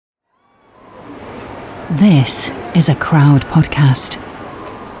This is a Crowd podcast.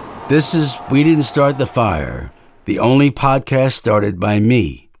 This is We Didn't Start the Fire, the only podcast started by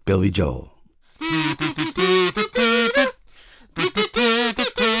me, Billy Joel.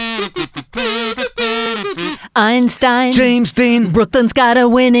 Einstein, James Dean, Brooklyn's got a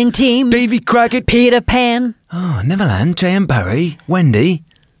winning team. Davy Crockett, Peter Pan. Oh, Neverland, J.M. Barrie, Wendy.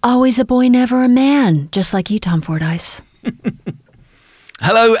 Always a boy, never a man. Just like you, Tom Fordyce.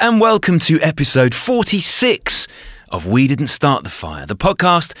 Hello and welcome to episode 46 of We Didn't Start the Fire, the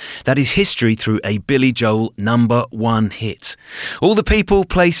podcast that is history through a Billy Joel #1 hit. All the people,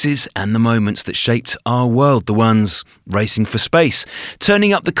 places and the moments that shaped our world, the ones racing for space,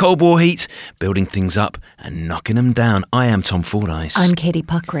 turning up the Cold War heat, building things up and knocking them down. I am Tom Fordyce. I'm Katie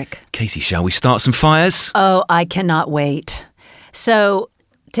Puckrick. Katie, shall we start some fires? Oh, I cannot wait. So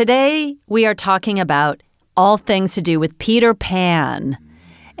today we are talking about all things to do with Peter Pan.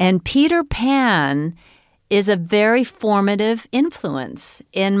 And Peter Pan is a very formative influence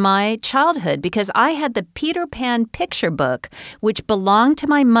in my childhood because I had the Peter Pan picture book, which belonged to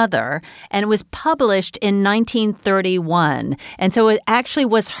my mother, and it was published in 1931. And so it actually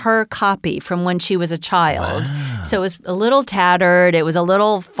was her copy from when she was a child. Wow. So it was a little tattered. It was a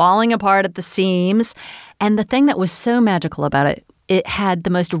little falling apart at the seams. And the thing that was so magical about it, it had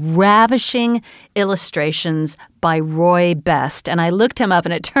the most ravishing illustrations by Roy Best. And I looked him up,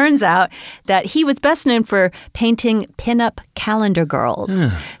 and it turns out that he was best known for painting pinup calendar girls.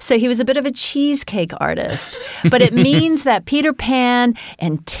 So he was a bit of a cheesecake artist. But it means that Peter Pan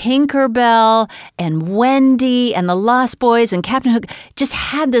and Tinker Bell and Wendy and the Lost Boys and Captain Hook just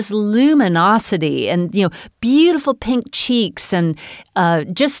had this luminosity and, beautiful pink cheeks and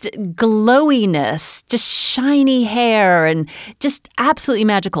just glowiness, just shiny hair and just absolutely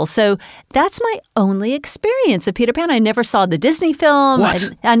magical. So that's my only experience of Peter Pan. I never saw the Disney film.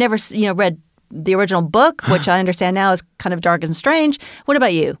 What? I never, read the original book, which I understand now is kind of dark and strange. What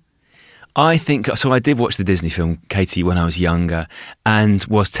about you? I think, so I did watch the Disney film, Katie, when I was younger and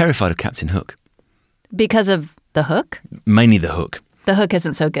was terrified of Captain Hook. Because of the Hook? Mainly the Hook. The Hook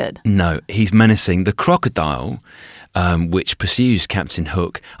isn't so good. No, he's menacing. The crocodile, which pursues Captain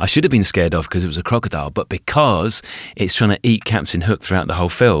Hook, I should have been scared of because it was a crocodile, but because it's trying to eat Captain Hook throughout the whole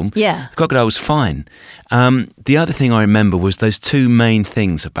film, the crocodile was fine. The other thing I remember was those two main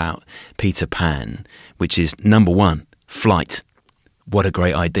things about Peter Pan, which is, number one, flight. What a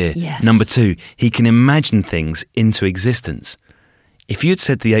great idea. Yes. Number two, he can imagine things into existence. If you'd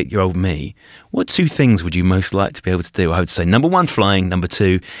said to the 8-year-old me, what two things would you most like to be able to do? I would say, number one, flying. Number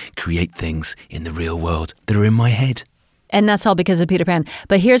two, create things in the real world that are in my head. And that's all because of Peter Pan.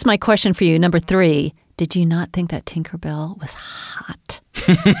 But here's my question for you. Number three, did you not think that Tinker Bell was hot?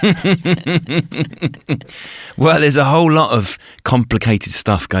 Well, there's a whole lot of complicated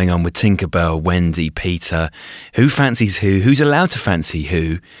stuff going on with Tinker Bell, Wendy, Peter. Who fancies who? Who's allowed to fancy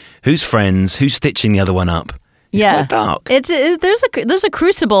who? Who's friends? Who's stitching the other one up? It's quite dark. There's a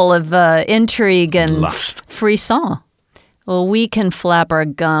crucible of intrigue and lust. Frisson. Well, we can flap our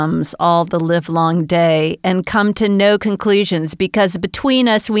gums all the livelong day and come to no conclusions because between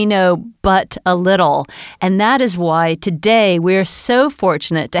us we know but a little. And that is why today we're so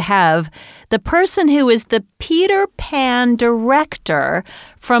fortunate to have the person who is the Peter Pan director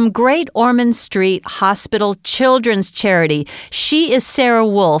from Great Ormond Street Hospital Children's Charity. She is Sarah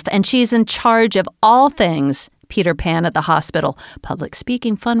Wolf, and she's in charge of all things Peter Pan at the hospital. Public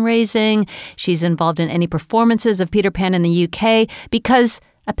speaking, fundraising. She's involved in any performances of Peter Pan in the UK because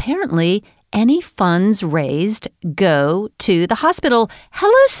apparently any funds raised go to the hospital.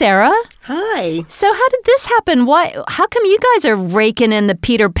 Hello, Sarah. Hi. So how did this happen? How come you guys are raking in the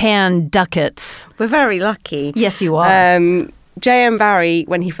Peter Pan ducats? We're very lucky. Yes, you are. J.M. Barrie,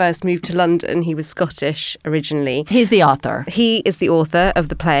 when he first moved to London, he was Scottish originally. He's the author. He is the author of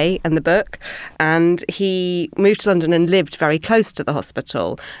the play and the book, and he moved to London and lived very close to the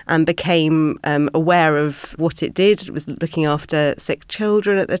hospital and became aware of what it did. It was looking after sick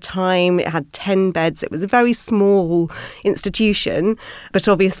children at the time. It had 10 beds. It was a very small institution, but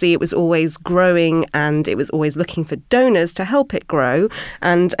obviously it was always growing and it was always looking for donors to help it grow.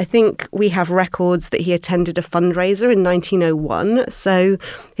 And I think we have records that he attended a fundraiser in 1901. So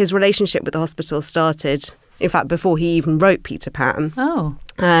his relationship with the hospital started, in fact, before he even wrote Peter Pan. Oh.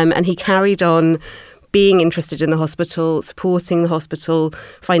 And he carried on being interested in the hospital, supporting the hospital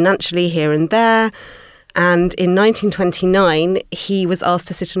financially here and there. And in 1929, he was asked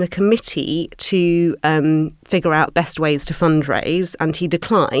to sit on a committee to figure out best ways to fundraise, and he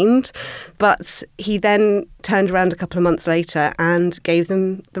declined. But he then turned around a couple of months later and gave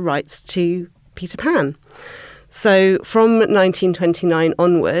them the rights to Peter Pan. So from 1929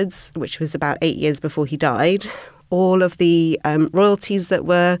 onwards, which was about 8 years before he died, all of the royalties that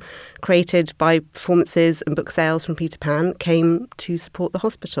were created by performances and book sales from Peter Pan came to support the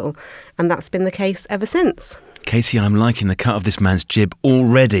hospital. And that's been the case ever since. Katie, I'm liking the cut of this man's jib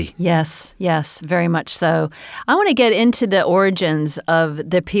already. Yes, very much so. I want to get into the origins of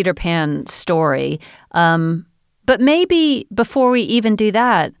the Peter Pan story. But maybe before we even do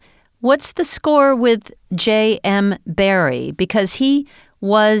that, what's the score with J.M. Barrie? Because he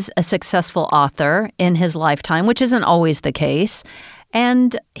was a successful author in his lifetime, which isn't always the case.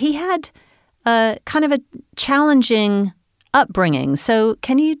 And he had kind of a challenging upbringing. So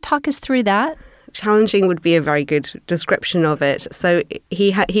can you talk us through that? Challenging would be a very good description of it. So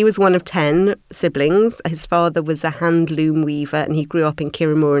he was one of 10 siblings. His father was a hand loom weaver and he grew up in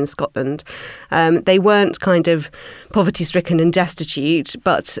Kirramore in Scotland. They weren't kind of poverty-stricken and destitute,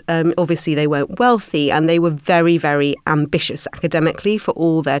 but obviously they weren't wealthy, and they were very, very ambitious academically for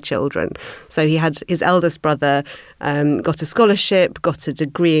all their children. So he had his eldest brother got a scholarship, got a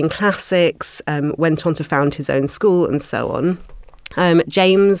degree in classics, went on to found his own school and so on.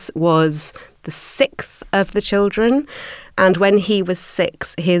 James was the sixth of the children, and when he was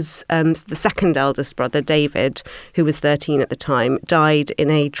 6, his the second eldest brother, David, who was 13 at the time, died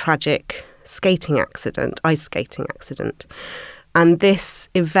in a tragic ice skating accident. And this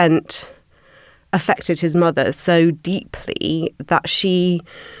event affected his mother so deeply that she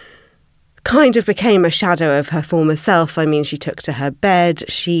kind of became a shadow of her former self. I mean, she took to her bed.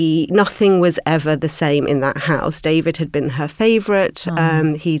 Nothing was ever the same in that house. David had been her favourite.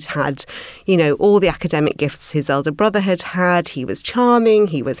 He'd had, all the academic gifts his elder brother had had. He was charming.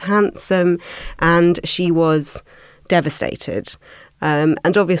 He was handsome. And she was devastated.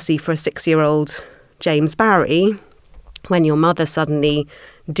 And obviously for a 6-year-old James Barrie, when your mother suddenly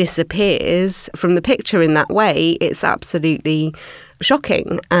disappears from the picture in that way, it's absolutely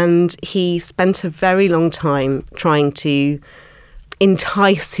shocking. And he spent a very long time trying to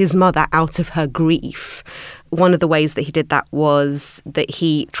entice his mother out of her grief. One of the ways that he did that was that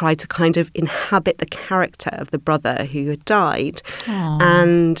he tried to kind of inhabit the character of the brother who had died. Aww.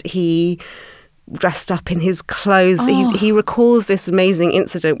 And he dressed up in his clothes. He recalls this amazing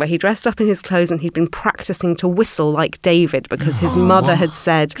incident where he dressed up in his clothes and he'd been practicing to whistle like David, because his mother had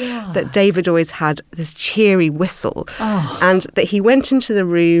said that David always had this cheery whistle. And that he went into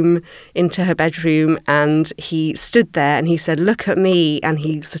her bedroom, and he stood there and he said, "Look at me," and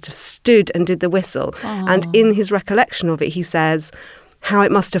he sort of stood and did the whistle. And in his recollection of it, he says how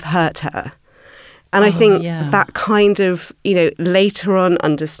it must have hurt her. And I think that kind of, later on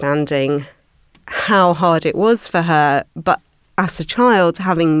understanding how hard it was for her, but as a child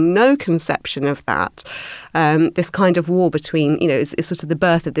having no conception of that, this kind of war between, it's sort of the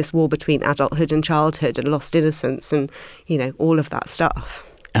birth of this war between adulthood and childhood and lost innocence and, all of that stuff.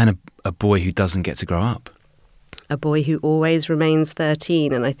 And a boy who doesn't get to grow up. A boy who always remains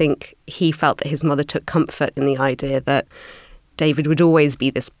 13. And I think he felt that his mother took comfort in the idea that David would always be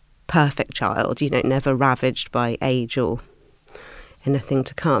this perfect child, never ravaged by age or anything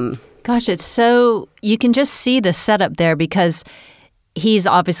to come. Gosh, it's so, you can just see the setup there, because he's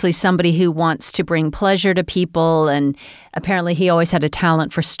obviously somebody who wants to bring pleasure to people, and apparently he always had a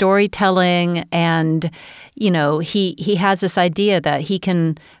talent for storytelling, and, he has this idea that he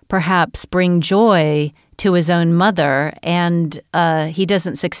can perhaps bring joy to his own mother, and he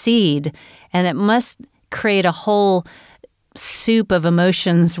doesn't succeed, and it must create a whole soup of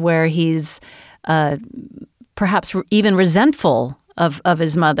emotions where he's perhaps even resentful of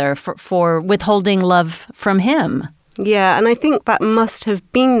his mother for withholding love from him. Yeah, and I think that must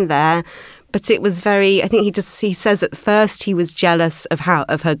have been there, but it was very, I think he says at first he was jealous of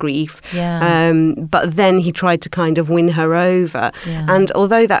her grief, but then he tried to kind of win her over. Yeah. And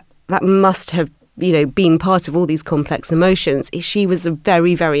although that must have, been part of all these complex emotions, she was a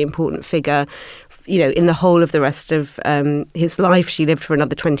very, very important figure, in the whole of the rest of his life. She lived for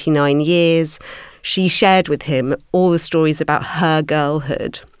another 29 years. She shared with him all the stories about her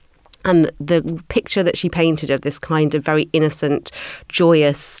girlhood, and the picture that she painted of this kind of very innocent,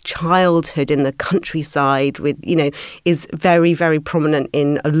 joyous childhood in the countryside with, is very, very prominent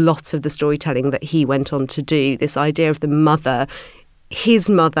in a lot of the storytelling that he went on to do. This idea of the mother, his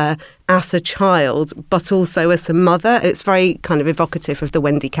mother as a child, but also as a mother. It's very kind of evocative of the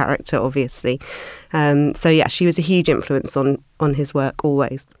Wendy character, obviously. She was a huge influence on his work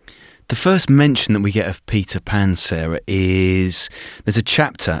always. The first mention that we get of Peter Pan, Sarah, is there's a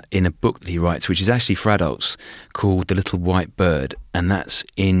chapter in a book that he writes, which is actually for adults, called The Little White Bird, and that's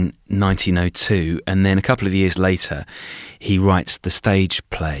in 1902. And then a couple of years later, he writes the stage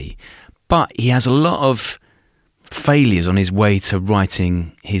play. But he has a lot of failures on his way to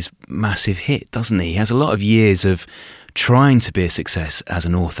writing his massive hit, doesn't he? He has a lot of years of trying to be a success as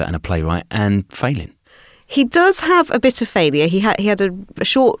an author and a playwright and failing. He does have a bit of failure. He had a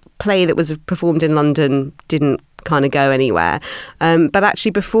short play that was performed in London, didn't kind of go anywhere. But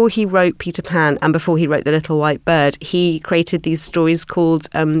actually, before he wrote Peter Pan and before he wrote The Little White Bird, he created these stories called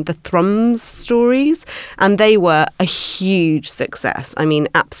the Thrums stories, and they were a huge success. I mean,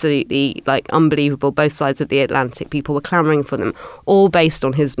 absolutely unbelievable. Both sides of the Atlantic, people were clamouring for them, all based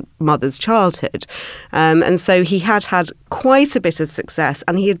on his mother's childhood. And so he had quite a bit of success,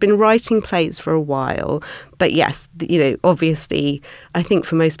 and he had been writing plays for a while. But yes, obviously, I think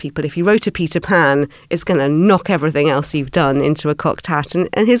for most people, if you wrote a Peter Pan, it's going to knock everything else you've done into a cocked hat. And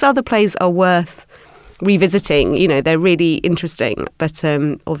his other plays are worth revisiting. They're really interesting. But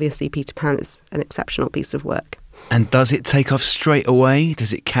obviously, Peter Pan is an exceptional piece of work. And does it take off straight away?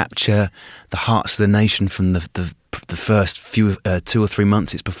 Does it capture the hearts of the nation from the first few 2 or 3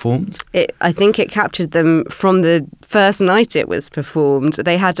 months it's performed? I think it captured them from the first night it was performed.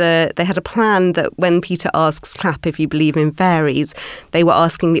 They had a plan that when Peter asks clap if you believe in fairies, they were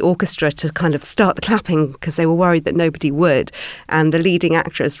asking the orchestra to kind of start the clapping because they were worried that nobody would. And the leading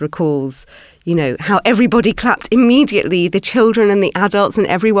actress recalls how everybody clapped immediately, the children and the adults, and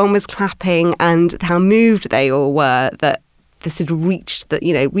everyone was clapping, and how moved they all were that this had reached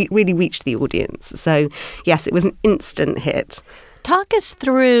really reached the audience. So yes, it was an instant hit. Talk us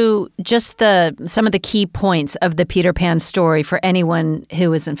through just some of the key points of the Peter Pan story for anyone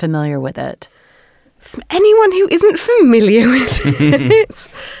who isn't familiar with it. For anyone who isn't familiar with it,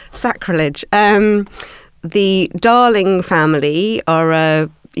 sacrilege. The Darling family are a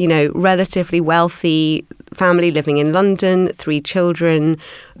relatively wealthy family living in London, 3 children,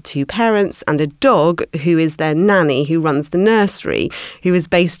 2 parents and a dog who is their nanny, who runs the nursery, who is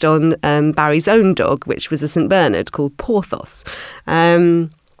based on Barry's own dog, which was a St. Bernard called Porthos. And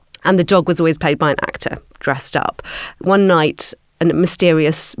the dog was always played by an actor dressed up. One night, a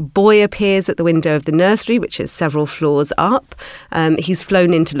mysterious boy appears at the window of the nursery, which is several floors up. He's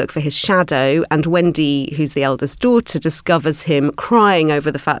flown in to look for his shadow, and Wendy, who's the eldest daughter, discovers him crying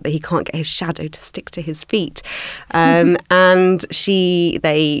over the fact that he can't get his shadow to stick to his feet. And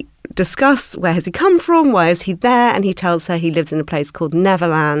they discuss, where has he come from? Why is he there? And he tells her he lives in a place called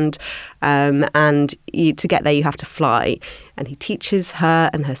Neverland, and to get there you have to fly. And he teaches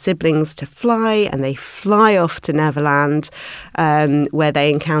her and her siblings to fly, and they fly off to Neverland, where they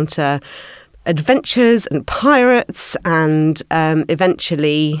encounter adventures and pirates, and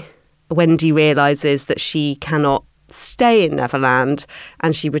eventually Wendy realises that she cannot stay in Neverland,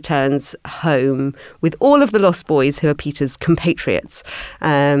 and she returns home with all of the lost boys who are Peter's compatriots.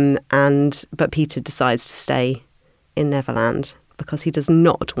 But Peter decides to stay in Neverland because he does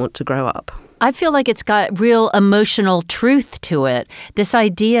not want to grow up. I feel like it's got real emotional truth to it. This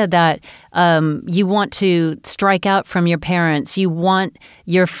idea that you want to strike out from your parents, you want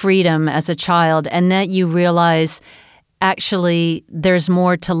your freedom as a child, and that you realize actually there's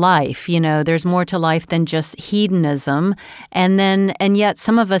more to life. There's more to life than just hedonism. And yet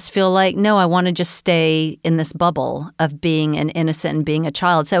some of us feel like, no, I want to just stay in this bubble of being an innocent and being a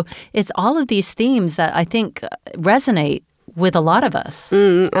child. So it's all of these themes that I think resonate with a lot of us.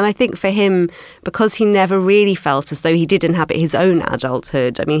 And I think for him, because he never really felt as though he did inhabit his own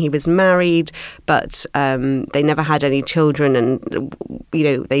adulthood. I mean, he was married, but they never had any children, and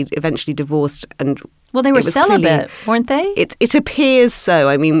they eventually divorced. And well, they were celibate, weren't they? It appears so.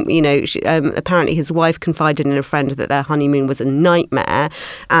 I mean, apparently his wife confided in a friend that their honeymoon was a nightmare,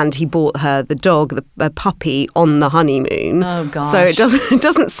 and he bought her the dog, the puppy, on the honeymoon. Oh gosh! So it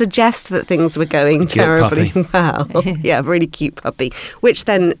doesn't suggest that things were going terribly well. Yeah, really cute puppy, which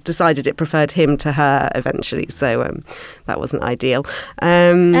then decided it preferred him to her eventually. So that wasn't ideal.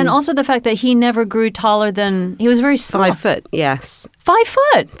 And also the fact that he never grew taller than he was very small. 5 foot, yes. 5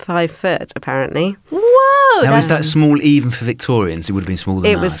 foot? 5 foot, apparently. Whoa! Now, is that small even for Victorians? It would have been smaller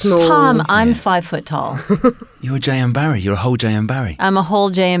than us. It was small. Tom, I'm 5 foot tall. You're J.M. Barrie. You're a whole J.M. Barrie. I'm a whole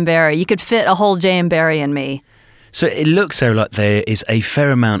J.M. Barrie. You could fit a whole J.M. Barrie in me. So it looks, Sarah, like there is a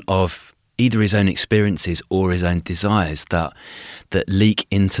fair amount of either his own experiences or his own desires that leak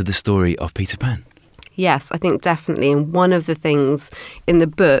into the story of Peter Pan. Yes, I think definitely. And one of the things in the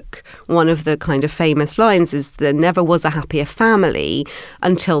book, one of the kind of famous lines is there never was a happier family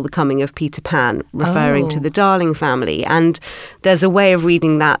until the coming of Peter Pan, referring to the Darling family. And there's a way of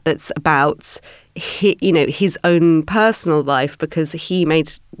reading that that's about his own personal life, because he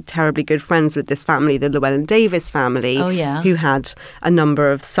made terribly good friends with this family, the Llewellyn Davis family, who had a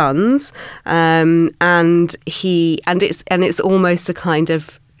number of sons, and it's almost a kind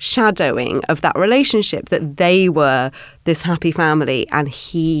of foreshadowing of that relationship, that they were this happy family and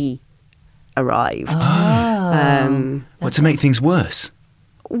he arrived. What, to make things worse?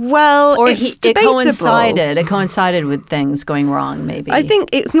 Well, Or it's it debatable. coincided. It coincided with things going wrong, maybe. I think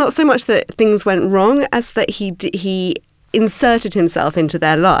it's not so much that things went wrong as that he inserted himself into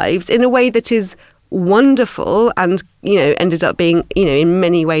their lives in a way that is wonderful and, ended up being, in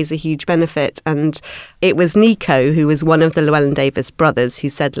many ways a huge benefit. And it was Nico, who was one of the Llewellyn Davis brothers, who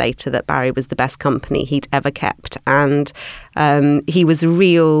said later that Barry was the best company he'd ever kept. And he was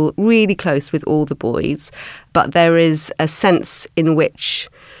really close with all the boys. But there is a sense in which,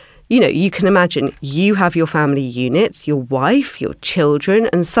 you can imagine you have your family unit, your wife, your children,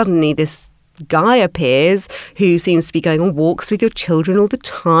 and suddenly this guy appears who seems to be going on walks with your children all the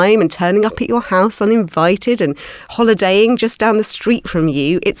time and turning up at your house uninvited and holidaying just down the street from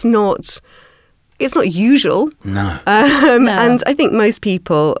you. It's not usual. No. No. And I think most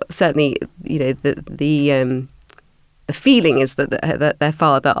people, certainly, the feeling is that their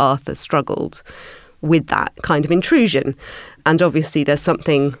father Arthur struggled with that kind of intrusion. And obviously there's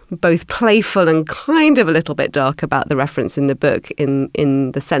something both playful and kind of a little bit dark about the reference in the book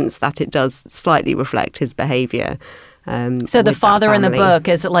in the sense that it does slightly reflect his behaviour. So the father in the book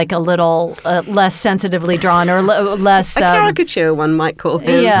is like a little less sensitively drawn or less... a caricature, one might call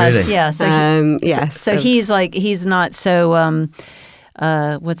him. Yes, Really? yeah. So, yes. so he's not so...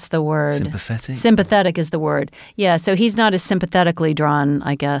 what's the word? Sympathetic? Sympathetic is the word. Yeah, so he's not as sympathetically drawn,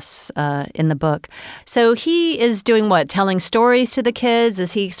 I guess, in the book. So he is doing what? Telling stories to the kids?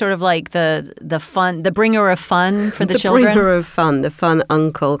 Is he sort of like the bringer of fun for the children? The bringer of fun, the fun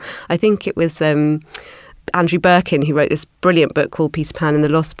uncle. I think it was Andrew Birkin, who wrote this brilliant book called Peter Pan and the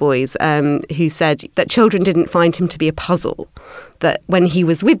Lost Boys, who said that children didn't find him to be a puzzle, that when he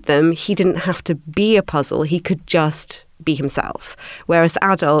was with them, he didn't have to be a puzzle, he could just be himself, whereas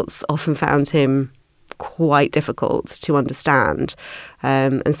adults often found him quite difficult to understand.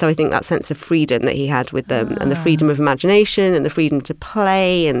 And so I think that sense of freedom that he had with them and the freedom of imagination and the freedom to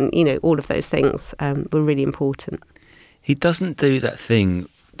play and, all of those things were really important. He doesn't do that thing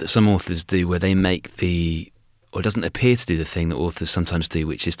that some authors do where they make or doesn't appear to do the thing that authors sometimes do,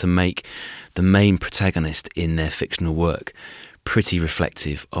 which is to make the main protagonist in their fictional work pretty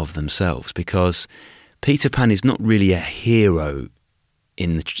reflective of themselves, because Peter Pan is not really a hero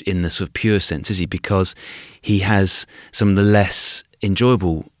in the sort of pure sense, is he? Because he has some of the less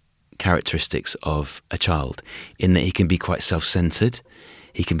enjoyable characteristics of a child, in that he can be quite self-centered,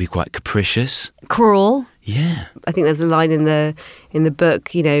 he can be quite capricious, Cruel. Yeah. I think there's a line in the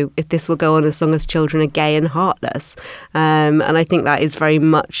book, if this will go on as long as children are gay and heartless. And I think that is very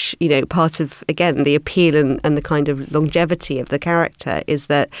much, part of, again, the appeal and the kind of longevity of the character is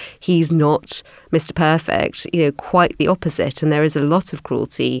that he's not Mr. Perfect, quite the opposite. And there is a lot of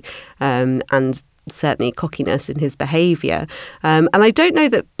cruelty and certainly cockiness in his behaviour. And I don't know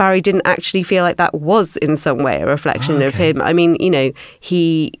that Barry didn't actually feel like that was in some way a reflection of him. I mean,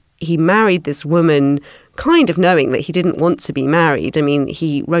 he married this woman kind of knowing that he didn't want to be married. I mean,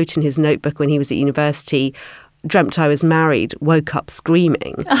 he wrote in his notebook when he was at university, dreamt I was married, woke up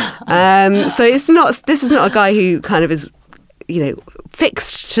screaming. So this is not a guy who kind of is,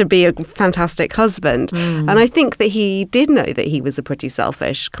 fixed to be a fantastic husband. And I think that he did know that he was a pretty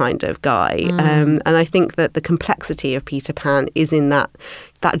selfish kind of guy. And I think that the complexity of Peter Pan is in that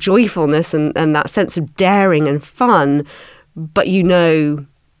joyfulness and that sense of daring and fun, but you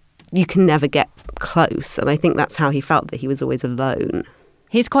can never get close. And I think that's how he felt, that he was always alone.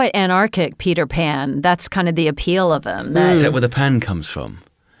 He's quite anarchic, Peter Pan. That's kind of the appeal of him. Is that where the pan comes from?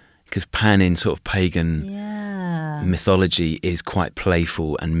 Because Pan in sort of pagan mythology is quite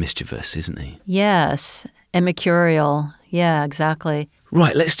playful and mischievous, isn't he? Yes, and mercurial. Yeah, exactly.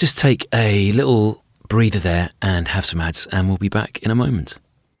 Right, let's just take a little breather there and have some ads, and we'll be back in a moment.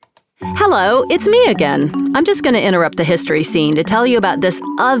 Hello, it's me again. I'm just going to interrupt the history scene to tell you about this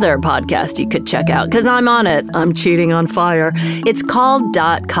other podcast you could check out, because I'm on it. I'm cheating on fire. It's called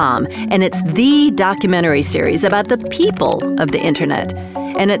 .com, and it's the documentary series about the people of the internet.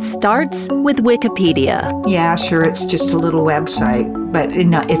 And it starts with Wikipedia. Yeah, sure, it's just a little website, but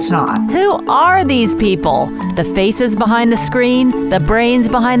it's not. Who are these people? The faces behind the screen? The brains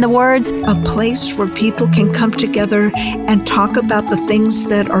behind the words? A place where people can come together and talk about the things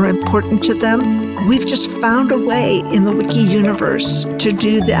that are important to them. We've just found a way in the Wiki universe to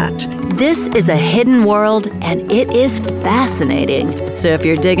do that. This is a hidden world, and it is fascinating. So if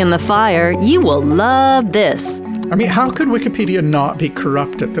you're digging the fire, you will love this. I mean, how could Wikipedia not be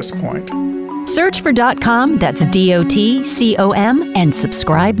corrupt at this point? Search for .com, that's DOTCOM, and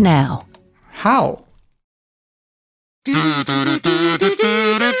subscribe now. How?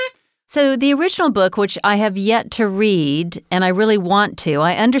 So the original book, which I have yet to read, and I really want to,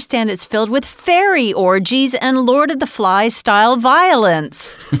 I understand it's filled with fairy orgies and Lord of the Flies style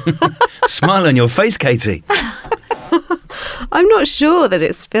violence. Smile on your face, Katie. I'm not sure that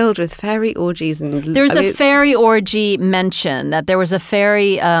it's filled with fairy orgies. There's a fairy orgy mention, that there was a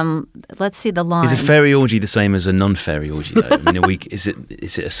fairy, let's see the line. Is a fairy orgy the same as a non-fairy orgy, though? I mean, is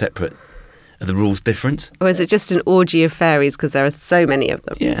it a separate... Are the rules different? Or is it just an orgy of fairies because there are so many of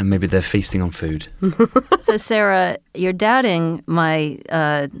them? Yeah, and maybe they're feasting on food. So, Sarah, you're doubting my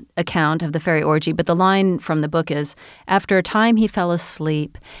account of the fairy orgy, but the line from the book is, after a time he fell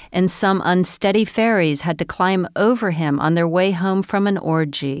asleep, and some unsteady fairies had to climb over him on their way home from an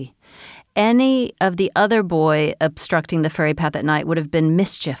orgy. Any of the other boy obstructing the fairy path at night would have been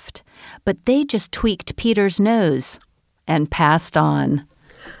mischieved, but they just tweaked Peter's nose and passed on.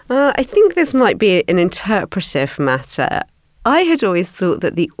 I think this might be an interpretive matter. I had always thought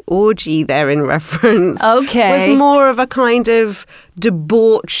that the orgy there in reference was more of a kind of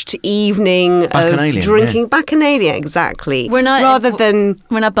debauched evening of drinking. Bacchanalian, exactly. We're not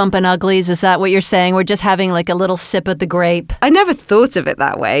bumping uglies. Is that what you're saying? We're just having like a little sip of the grape. I never thought of it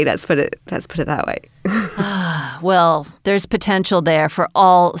that way. Let's put it that way. Well, there's potential there for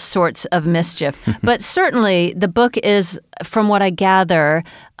all sorts of mischief. But certainly the book is, from what I gather,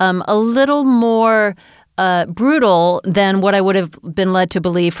 a little more brutal than what I would have been led to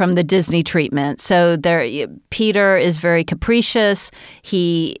believe from the Disney treatment. So Peter is very capricious.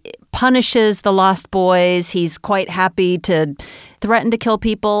 He punishes the Lost Boys. He's quite happy to threaten to kill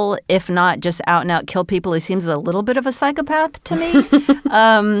people, if not just out and out kill people. He seems a little bit of a psychopath to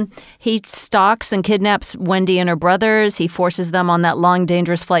me. He stalks and kidnaps Wendy and her brothers. He forces them on that long,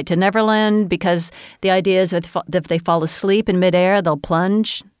 dangerous flight to Neverland because the idea is if they fall asleep in midair, they'll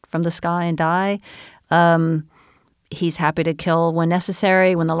plunge from the sky and die. He's happy to kill when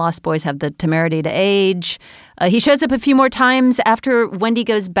necessary, when the Lost Boys have the temerity to age. He shows up a few more times after Wendy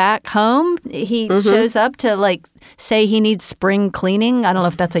goes back home. He shows up to say he needs spring cleaning. I don't know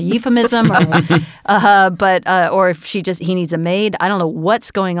if that's a euphemism or if he needs a maid. I don't know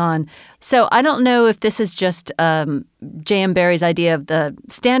what's going on. So I don't know if this is just J.M. Barrie's idea of the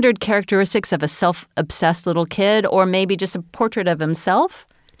standard characteristics of a self-obsessed little kid, or maybe just a portrait of himself.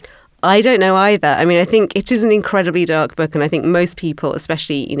 I don't know either. I mean, I think it is an incredibly dark book, and I think most people,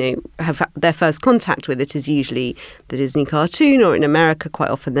 especially, have their first contact with it is usually the Disney cartoon, or in America, quite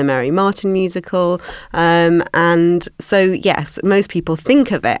often the Mary Martin musical. And so, yes, most people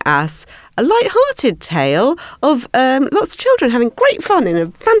think of it as a light-hearted tale of lots of children having great fun in a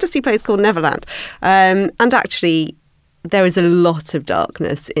fantasy place called Neverland. And actually, there is a lot of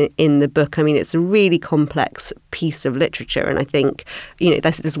darkness in the book. I mean, it's a really complex piece of literature. And I think,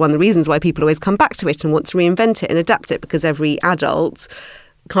 this is one of the reasons why people always come back to it and want to reinvent it and adapt it, because every adult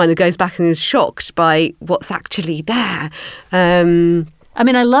kind of goes back and is shocked by what's actually there. I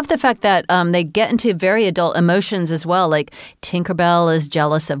mean, I love the fact that they get into very adult emotions as well. Like Tinkerbell is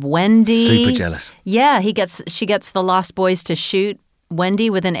jealous of Wendy. Super jealous. Yeah, she gets the Lost Boys to shoot Wendy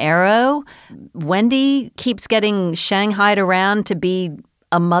with an arrow. Wendy keeps getting shanghaied around to be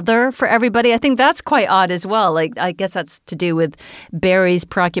a mother for everybody. I think that's quite odd as well. I guess that's to do with Barrie's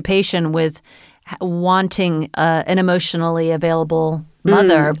preoccupation with wanting an emotionally available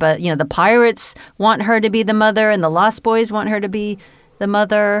mother. But, the pirates want her to be the mother and the Lost Boys want her to be the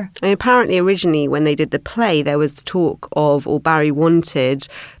mother. And apparently originally when they did the play, there was talk of, or Barrie wanted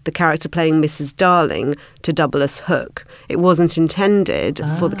the character playing Mrs. Darling to double as Hook. It wasn't intended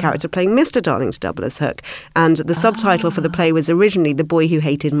for the character playing Mr. Darling to double as Hook. And the subtitle for the play was originally The Boy Who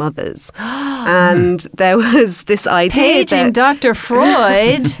Hated Mothers. And there was this idea Paging Dr.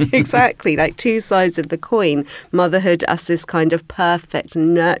 Freud. Exactly, like two sides of the coin. Motherhood as this kind of perfect,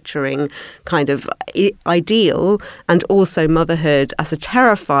 nurturing kind of ideal, and also motherhood as a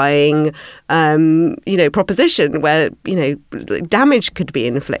terrifying, proposition where, damage could be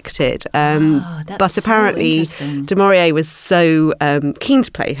inflicted. But apparently Du Maurier was so keen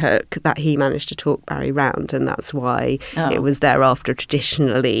to play Hook that he managed to talk Barrie round, and that's why it was thereafter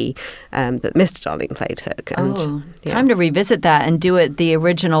traditionally that Mr. Darling played Hook. And, time to revisit that and do it the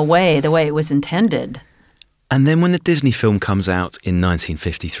original way, the way it was intended. And then when the Disney film comes out in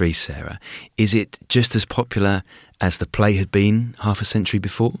 1953, Sarah, is it just as popular as the play had been half a century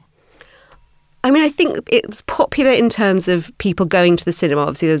before? I mean, I think it was popular in terms of people going to the cinema.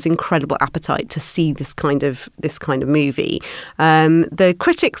 Obviously, there was incredible appetite to see this kind of movie. The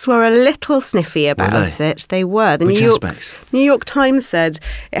critics were a little sniffy about it. They were. The New York Times said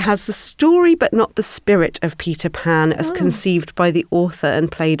it has the story but not the spirit of Peter Pan as conceived by the author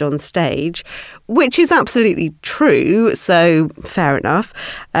and played on stage, which is absolutely true, so fair enough.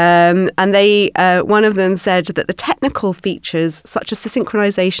 And they, one of them said that the technical features, such as the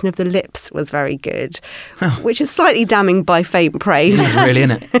synchronization of the lips, was very good, which is slightly damning by faint praise. It's really,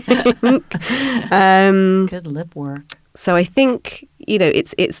 isn't it? Good lip work. So I think,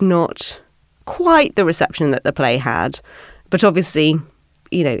 it's not quite the reception that the play had, but obviously,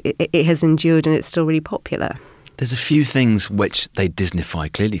 it has endured and it's still really popular. There's a few things which they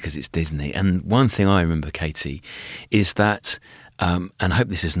Disneyfy, clearly because it's Disney. And one thing I remember, Katie, is that, and I hope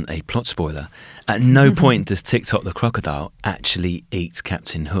this isn't a plot spoiler, at no point does Tik-Tok the crocodile actually eat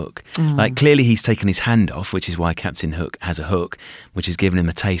Captain Hook. Like, clearly he's taken his hand off, which is why Captain Hook has a hook, which has given him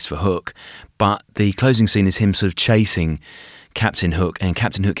a taste for Hook. But the closing scene is him sort of chasing Captain Hook, and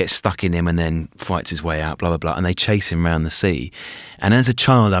Captain Hook gets stuck in him and then fights his way out, blah, blah, blah, and they chase him around the sea. And as a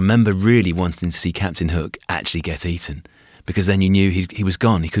child, I remember really wanting to see Captain Hook actually get eaten, because then you knew he was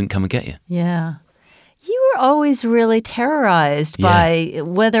gone. He couldn't come and get you. Yeah. You were always really terrorized by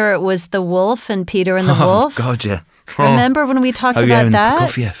whether it was the wolf and Peter and the wolf. Oh, God, yeah. Remember when we talked about that?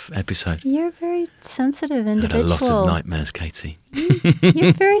 Prokofiev episode. You're a very sensitive individual. I had a lot of nightmares, Katie.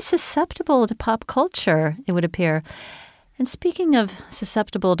 You're very susceptible to pop culture, it would appear. And speaking of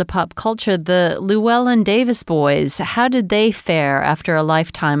susceptible to pop culture, the Llewellyn Davis boys, how did they fare after a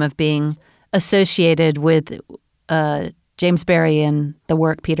lifetime of being associated with James Barrie and the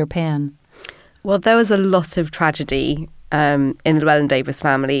work Peter Pan? Well, there was a lot of tragedy in the Llewellyn Davis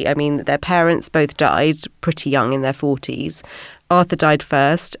family. I mean, their parents both died pretty young, in their 40s. Arthur died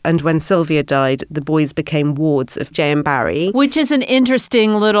first, and when Sylvia died, the boys became wards of J.M. Barrie. Which is an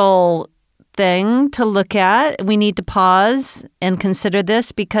interesting little thing to look at. We need to pause and consider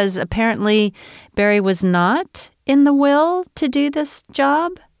this, because apparently Barrie was not in the will to do this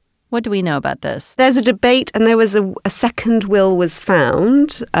job. What do we know about this? There's a debate, and there was a second will was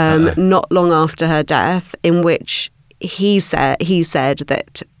found not long after her death, in which he said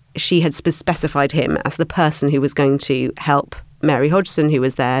that she had specified him as the person who was going to help Mary Hodgson, who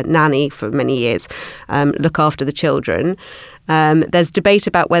was their nanny for many years, look after the children. There's debate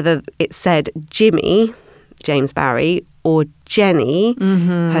about whether it said Jimmy, James Barrie, or Jenny,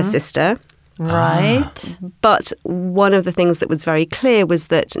 her sister. Right. But one of the things that was very clear was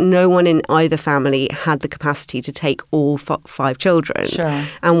that no one in either family had the capacity to take all 5 children. Sure.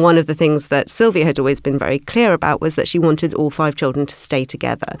 And one of the things that Sylvia had always been very clear about was that she wanted all 5 children to stay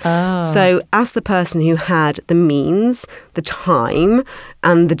together. Oh. So as the person who had the means, the time,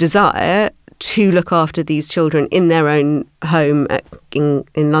 and the desire to look after these children in their own home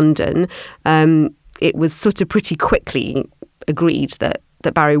in London, it was sort of pretty quickly agreed that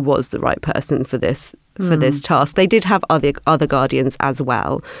Barrie was the right person for this task. They did have other guardians as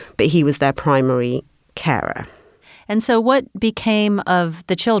well, but he was their primary carer. And so what became of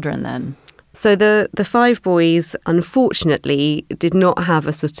the children then? So the 5 boys, unfortunately, did not have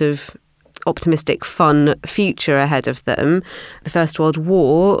a sort of optimistic, fun future ahead of them. The First World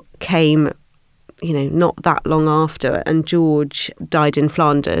War came, not that long after, and George died in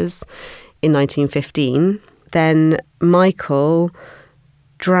Flanders in 1915. Then Michael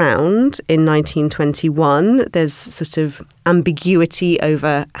drowned in 1921. There's sort of ambiguity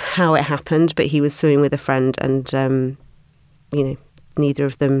over how it happened, but he was swimming with a friend, and neither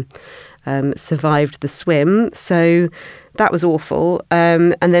of them survived the swim. So that was awful.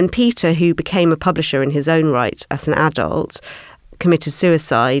 And then Peter, who became a publisher in his own right as an adult, committed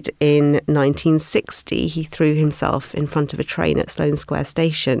suicide in 1960. He threw himself in front of a train at Sloane Square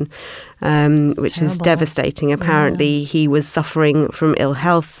Station, which is devastating. Apparently, he was suffering from ill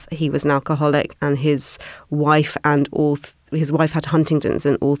health. He was an alcoholic, and his wife his wife had Huntington's,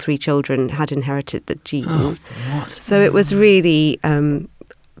 and all 3 children had inherited the gene. Oh, what? So it was really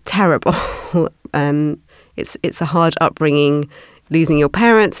terrible. It's a hard upbringing. Losing your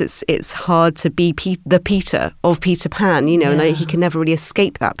parents, it's hard to be the Peter of Peter Pan, and he could never really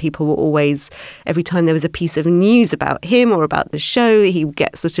escape that. People were always, every time there was a piece of news about him or about the show, he would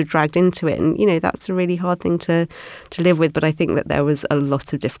get sort of dragged into it. And, that's a really hard thing to live with. But I think that there was a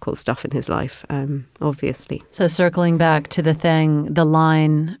lot of difficult stuff in his life, obviously. So circling back to the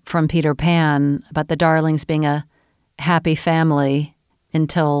line from Peter Pan about the Darlings being a happy family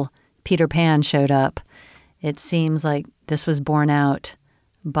until Peter Pan showed up, it seems like this was borne out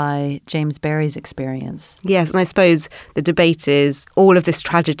by James Barrie's experience. Yes, and I suppose the debate is all of this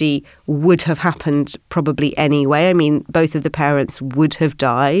tragedy would have happened probably anyway. I mean, both of the parents would have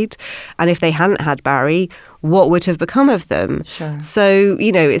died. And if they hadn't had Barrie, what would have become of them? Sure. So,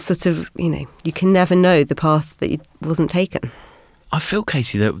 it's sort of, you can never know the path that wasn't taken. I feel,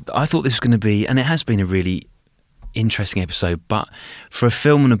 Katie, that I thought this was going to be, and it has been a really interesting episode, but for a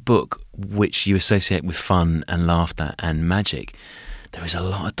film and a book, which you associate with fun and laughter and magic, there is a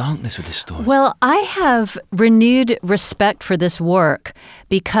lot of darkness with this story. Well, I have renewed respect for this work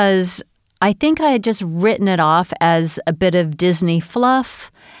because I think I had just written it off as a bit of Disney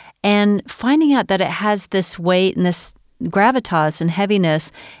fluff, and finding out that it has this weight and this gravitas and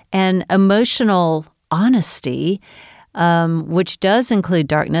heaviness and emotional honesty, which does include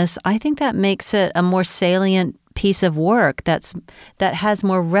darkness, I think that makes it a more salient piece of work that has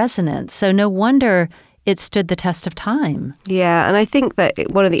more resonance. So no wonder it stood the test of time. Yeah, and I think that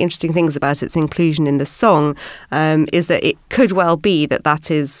one of the interesting things about its inclusion in the song is that it could well be that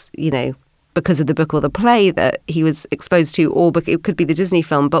is, because of the book or the play that he was exposed to, or it could be the Disney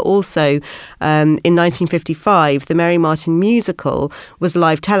film, but also in 1955, the Mary Martin musical was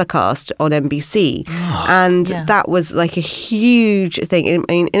live telecast on NBC. And that was like a huge thing.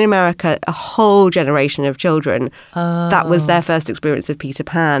 In America, a whole generation of children, that was their first experience of Peter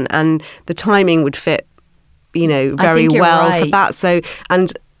Pan. And the timing would fit, very well for that. So,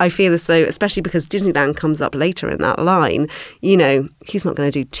 and I feel as though, especially because Disneyland comes up later in that line, he's not going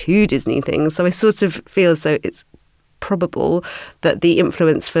to do 2 Disney things. So I sort of feel as though it's probable that the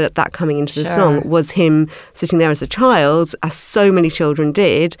influence for that coming into the song was him sitting there as a child, as so many children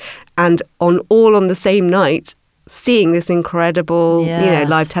did, and on the same night, seeing this incredible,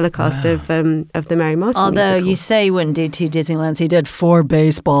 live telecast of the Mary Martin Although musical. You say he wouldn't do 2 Disneylands, he did 4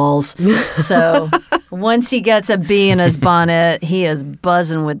 baseballs. So once he gets a bee in his bonnet, he is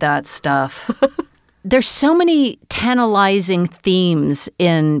buzzing with that stuff. There's so many tantalizing themes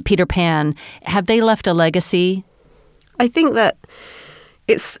in Peter Pan. Have they left a legacy? I think that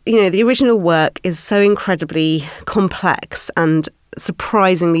it's, the original work is so incredibly complex and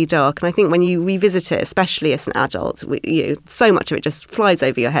surprisingly dark, and I think when you revisit it, especially as an adult, so much of it just flies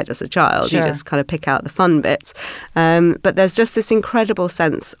over your head as a child. Sure. You just kind of pick out the fun bits, but there's just this incredible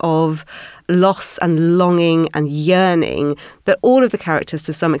sense of loss and longing and yearning that all of the characters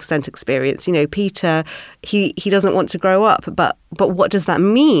to some extent experience. Peter, he doesn't want to grow up, but what does that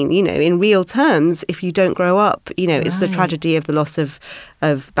mean? In real terms, if you don't grow up, it's the tragedy of the loss of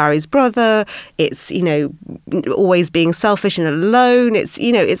Barry's brother. It's, always being selfish and alone. It's,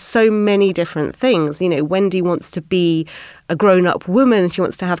 it's so many different things. Wendy wants to be a grown-up woman. She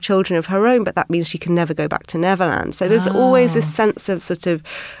wants to have children of her own, but that means she can never go back to Neverland. So there's always this sense of sort of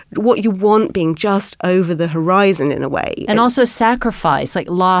what you want being just over the horizon in a way. And also sacrifice, like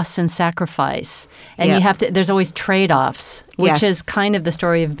loss and sacrifice. And you have to, there's always trade-offs, which is kind of the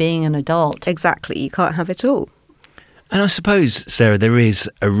story of being an adult. Exactly. You can't have it all. And I suppose, Sarah, there is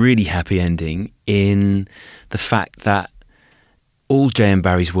a really happy ending in the fact that all J.M.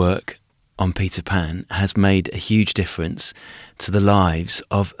 Barrie's work on Peter Pan has made a huge difference to the lives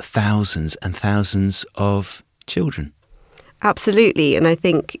of thousands and thousands of children. Absolutely. And I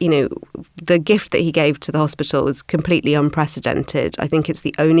think, the gift that he gave to the hospital is completely unprecedented. I think it's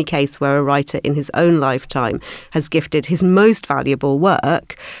the only case where a writer in his own lifetime has gifted his most valuable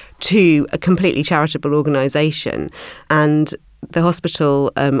work to a completely charitable organisation. And the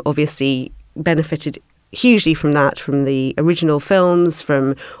hospital obviously benefited hugely from that, from the original films,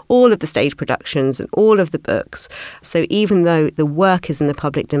 from all of the stage productions and all of the books. So even though the work is in the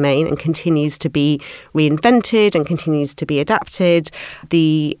public domain and continues to be reinvented and continues to be adapted,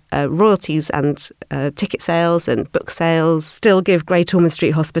 the royalties and ticket sales and book sales still give Great Ormond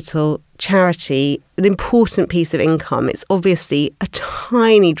Street Hospital charity an important piece of income. It's obviously a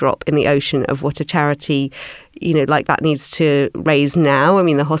tiny drop in the ocean of what a charity, like that needs to raise now. I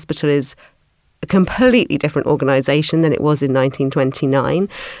mean, the hospital is a completely different organisation than it was in 1929.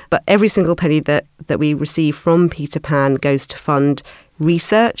 But every single penny that we receive from Peter Pan goes to fund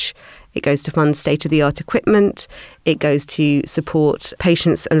research. It goes to fund state-of-the-art equipment. It goes to support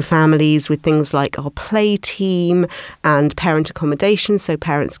patients and families with things like our play team and parent accommodation, so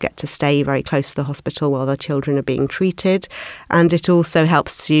parents get to stay very close to the hospital while their children are being treated. And it also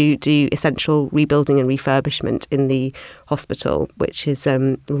helps to do essential rebuilding and refurbishment in the hospital, which is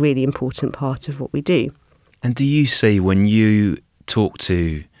a really important part of what we do. And do you see, when you talk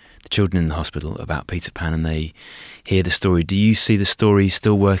to the children in the hospital about Peter Pan and they hear the story, do you see the story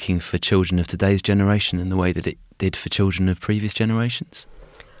still working for children of today's generation in the way that it did for children of previous generations?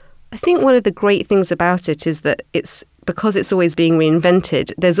 I think one of the great things about it is that it's because it's always being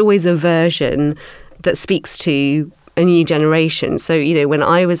reinvented, there's always a version that speaks to a new generation. So, when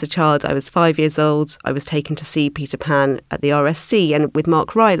I was a child, I was 5 years old, I was taken to see Peter Pan at the RSC and with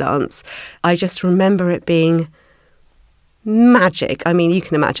Mark Rylance. I just remember it being magic. I mean, you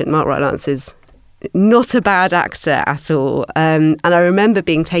can imagine Mark Rylance is not a bad actor at all. And I remember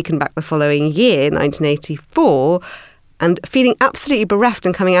being taken back the following year, 1984, and feeling absolutely bereft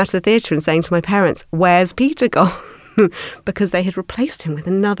and coming out of the theatre and saying to my parents, "Where's Peter gone?" because they had replaced him with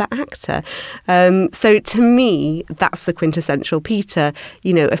another actor. So to me, that's the quintessential Peter.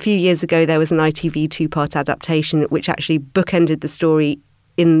 You know, a few years ago, there was an ITV 2-part adaptation which actually bookended the story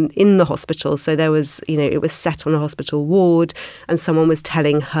in the hospital. So there was, you know, it was set on a hospital ward and someone was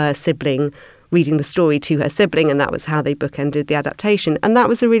telling her sibling, reading the story to her sibling, and that was how they bookended the adaptation. And that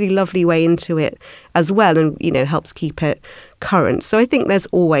was a really lovely way into it as well, and, you know, helps keep it current. So I think there's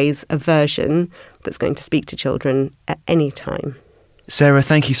always a version that's going to speak to children at any time. Sarah,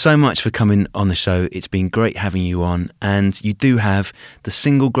 thank you so much for coming on the show. It's been great having you on, and you do have the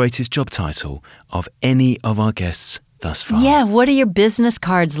single greatest job title of any of our guests thus far. Yeah, what do your business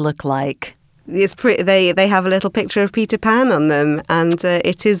cards look like? It's pretty, they have a little picture of Peter Pan on them, and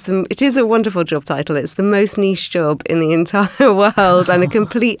it is a wonderful job title. It's the most niche job in the entire world, and a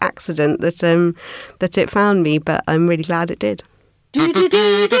complete accident that it found me, but I'm really glad it did.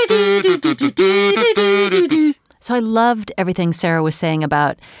 So I loved everything Sarah was saying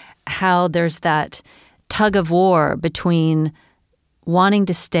about how there's that tug of war between wanting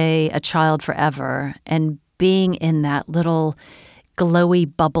to stay a child forever and being in that little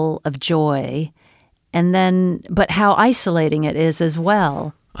glowy bubble of joy, and then, but how isolating it is as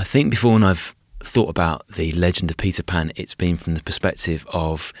well. I think before, when I've thought about the legend of Peter Pan, it's been from the perspective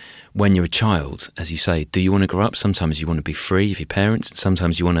of when you're a child, as you say, do you want to grow up? Sometimes you want to be free of your parents, and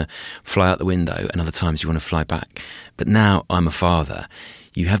sometimes you want to fly out the window, and other times you want to fly back. But now I'm a father.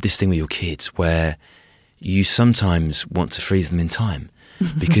 You have this thing with your kids where you sometimes want to freeze them in time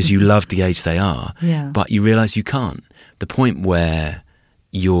because you love the age they are, but you realise you can't. The point where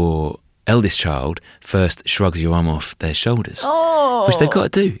your eldest child first shrugs your arm off their shoulders, which they've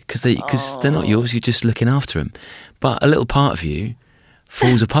got to do because they're not yours, you're just looking after them. But a little part of you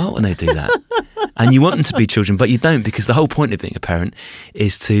falls apart when they do that. And you want them to be children, but you don't, because the whole point of being a parent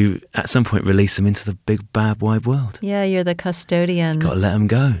is to, at some point, release them into the big, bad, wide world. Yeah, you're the custodian. You've got to let them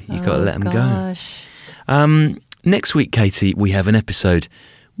go. You've got to let them go. Next week, Katie, we have an episode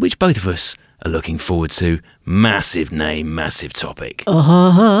which both of us are looking forward to. Massive name, massive topic.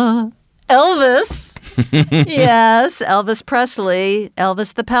 Elvis. Yes, Elvis Presley,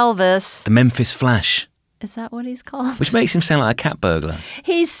 Elvis the Pelvis. The Memphis Flash. Is that what he's called? Which makes him sound like a cat burglar.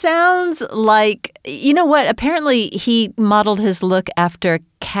 He sounds like, you know what? Apparently he modeled his look after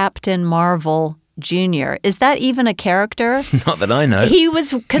Captain Marvel Jr. Is that even a character? Not that I know. He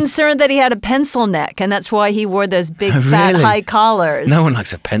was concerned that he had a pencil neck, and that's why he wore those big, fat, high collars. No one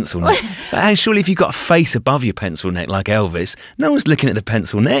likes a pencil neck. But surely if you've got a face above your pencil neck like Elvis, no one's looking at the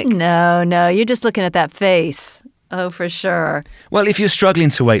pencil neck. No, you're just looking at that face. Oh, for sure. Well, if you're struggling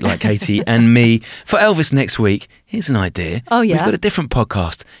to wait like Katie and me for Elvis next week, here's an idea. Oh, yeah? We've got a different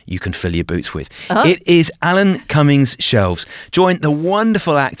podcast you can fill your boots with. It is Alan Cumming's Shelves. Join the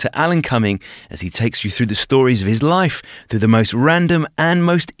wonderful actor Alan Cumming as he takes you through the stories of his life through the most random and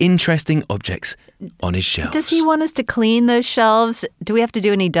most interesting objects on his shelves. Does he want us to clean those shelves? Do we have to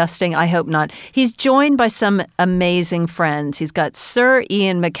do any dusting? I hope not. He's joined by some amazing friends. He's got Sir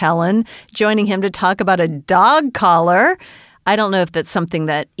Ian McKellen joining him to talk about a dog collar. I don't know if that's something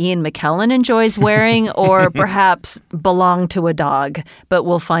that Ian McKellen enjoys wearing or perhaps belong to a dog, but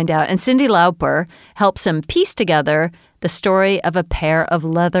we'll find out. And Cyndi Lauper helps him piece together the story of a pair of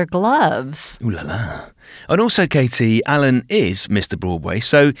leather gloves. Ooh la la. And also, Katie, Alan is Mr. Broadway,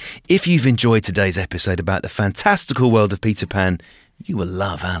 so if you've enjoyed today's episode about the fantastical world of Peter Pan, you will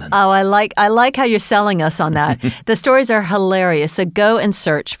love Alan. Oh, I like how you're selling us on that. The stories are hilarious, so go and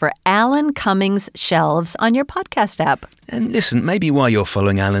search for Alan Cumming's Shelves on your podcast app. And listen, maybe while you're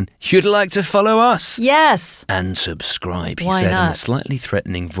following Alan, you'd like to follow us. Yes. And subscribe, he Why said not? in a slightly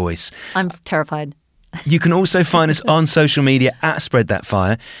threatening voice. I'm terrified. You can also find us on social media at Spread That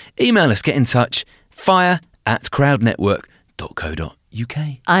Fire. Email us, get in touch, fire@crowdnetwork.co.uk.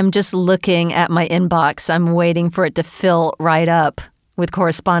 I'm just looking at my inbox. I'm waiting for it to fill right up with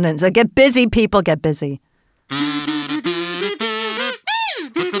correspondence. So get busy, people, get busy.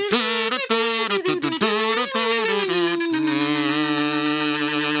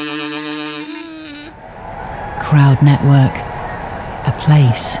 Crowd Network, a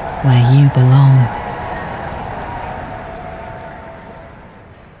place where you belong.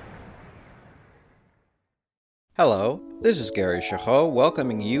 Hello, this is Gary Chahot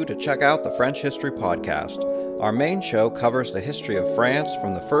welcoming you to check out the French History Podcast. Our main show covers the history of France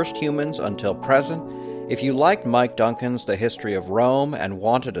from the first humans until present. If you liked Mike Duncan's The History of Rome and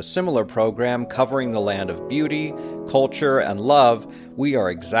wanted a similar program covering the land of beauty, culture, and love, we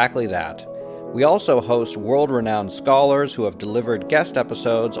are exactly that. We also host world-renowned scholars who have delivered guest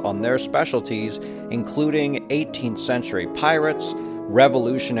episodes on their specialties, including 18th century pirates,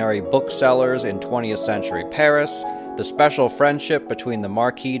 revolutionary booksellers in 20th century Paris, the special friendship between the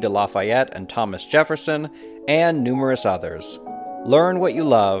Marquis de Lafayette and Thomas Jefferson, and numerous others. Learn what you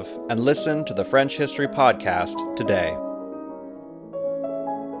love and listen to the French History Podcast today.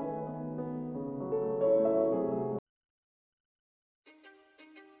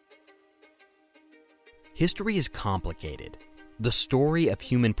 History is complicated. The story of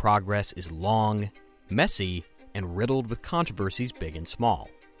human progress is long, messy, and riddled with controversies big and small.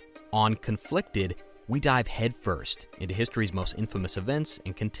 On Conflicted, we dive headfirst into history's most infamous events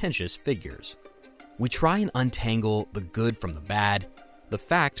and contentious figures. We try and untangle the good from the bad, the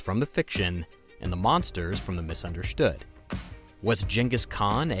fact from the fiction, and the monsters from the misunderstood. Was Genghis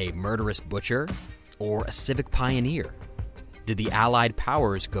Khan a murderous butcher or a civic pioneer? Did the Allied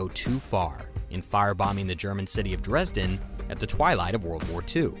powers go too far in firebombing the German city of Dresden at the twilight of World War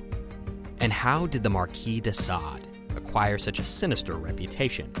II? And how did the Marquis de Sade acquire such a sinister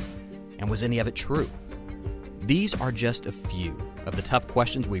reputation? And was any of it true? These are just a few of the tough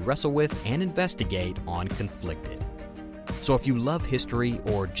questions we wrestle with and investigate on Conflicted. So if you love history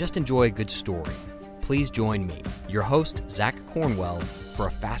or just enjoy a good story, please join me, your host, Zach Cornwell, for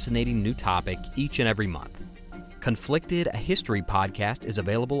a fascinating new topic each and every month. Conflicted, a history podcast, is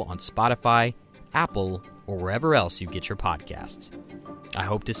available on Spotify, Apple, or wherever else you get your podcasts. I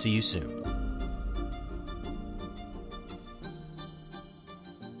hope to see you soon.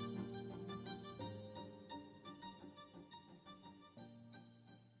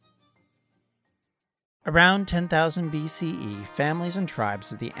 Around 10,000 BCE, families and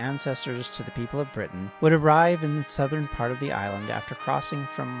tribes of the ancestors to the people of Britain would arrive in the southern part of the island after crossing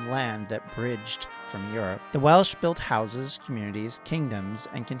from land that bridged from Europe. The Welsh built houses, communities, kingdoms,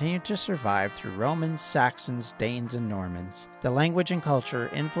 and continued to survive through Romans, Saxons, Danes, and Normans. The language and culture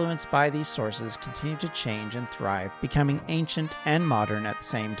influenced by these sources continued to change and thrive, becoming ancient and modern at the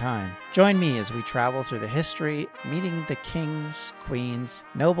same time. Join me as we travel through the history, meeting the kings, queens,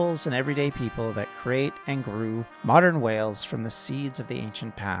 nobles, and everyday people that create and grew modern Wales from the seeds of the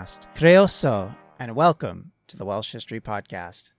ancient past. Croeso, and welcome to the Welsh History Podcast.